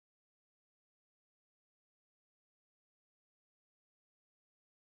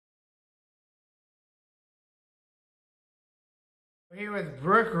We're here with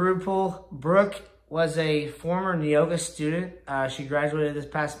Brooke Rupel. Brooke was a former Neoga student. She graduated this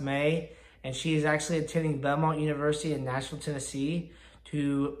past May, and she is actually attending Belmont University in Nashville, Tennessee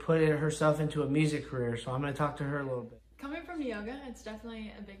to put herself into a music career. So I'm going to talk to her a little bit. Coming from Neoga, it's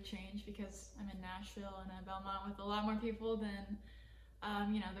definitely a big change because I'm in Nashville and in Belmont with a lot more people than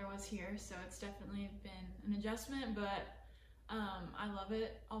there was here. So it's definitely been an adjustment, but I love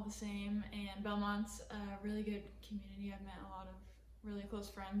it all the same. And Belmont's a really good community. I've met a lot of really close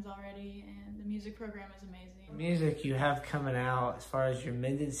friends already, and the music program is amazing. The music you have coming out as far as your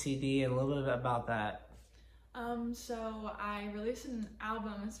Mended CD and a little bit about that. So I released an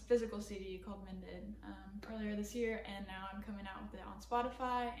album, it's a physical CD called Mended, earlier this year, and now I'm coming out with it on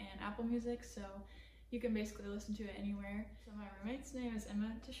Spotify and Apple Music, so you can basically listen to it anywhere. So my roommate's name is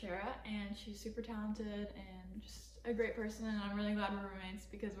Emma Teixeira, and she's super talented and just a great person, and I'm really glad we're roommates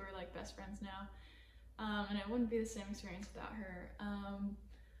because we're like best friends now. And it wouldn't be the same experience without her.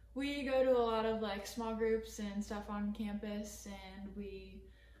 We go to a lot of like small groups and stuff on campus, and we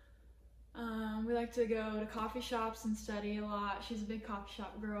like to go to coffee shops and study a lot. She's a big coffee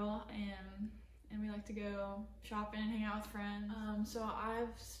shop girl, and we like to go shopping and hang out with friends. So I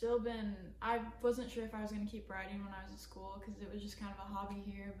wasn't sure if I was going to keep writing when I was at school because it was just kind of a hobby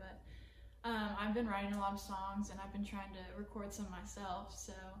here, but I've been writing a lot of songs and I've been trying to record some myself.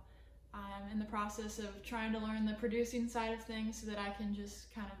 So I'm in the process of trying to learn the producing side of things so that I can just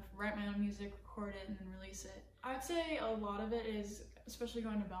kind of write my own music, record it, and then release it. I'd say a lot of it is, especially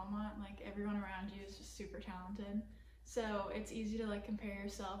going to Belmont, like everyone around you is just super talented. So it's easy to like compare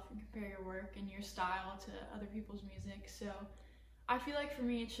yourself and compare your work and your style to other people's music. So I feel like for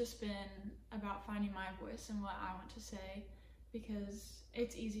me it's just been about finding my voice and what I want to say, because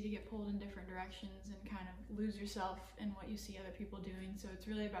it's easy to get pulled in different directions and kind of lose yourself in what you see other people doing. So it's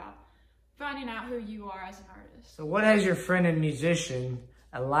really about finding out who you are as an artist. So what has your friend and musician,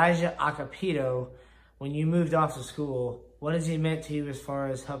 Elijah Acapito, when you moved off to school, what has he meant to you as far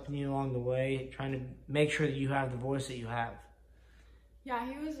as helping you along the way, trying to make sure that you have the voice that you have? Yeah,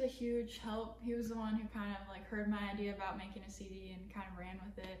 he was a huge help. He was the one who kind of like heard my idea about making a CD and kind of ran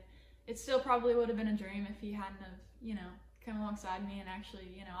with it. It still probably would have been a dream if he hadn't have, come alongside me and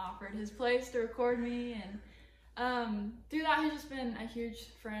actually, offered his place to record me. And through that, he's just been a huge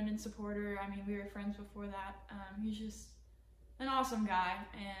friend and supporter. I mean, we were friends before that. He's just an awesome guy,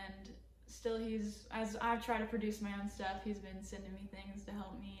 and still as I've tried to produce my own stuff, he's been sending me things to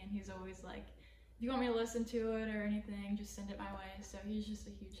help me, and he's always like, if you want me to listen to it or anything, just send it my way. So he's just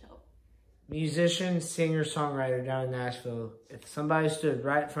a huge help. Musician, singer, songwriter down in Nashville. If somebody stood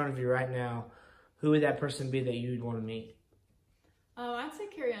right in front of you right now, who would that person be that you'd want to meet? I'd say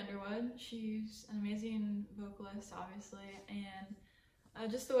Carrie Underwood. She's an amazing vocalist, obviously,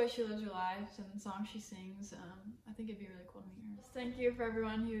 and just the way she lives her life and the songs she sings, I think it'd be really cool to meet her. Thank you for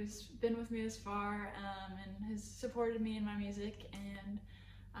everyone who's been with me this far and has supported me in my music, and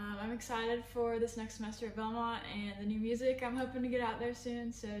I'm excited for this next semester at Belmont and the new music I'm hoping to get out there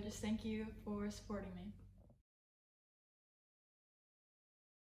soon, so just thank you for supporting me.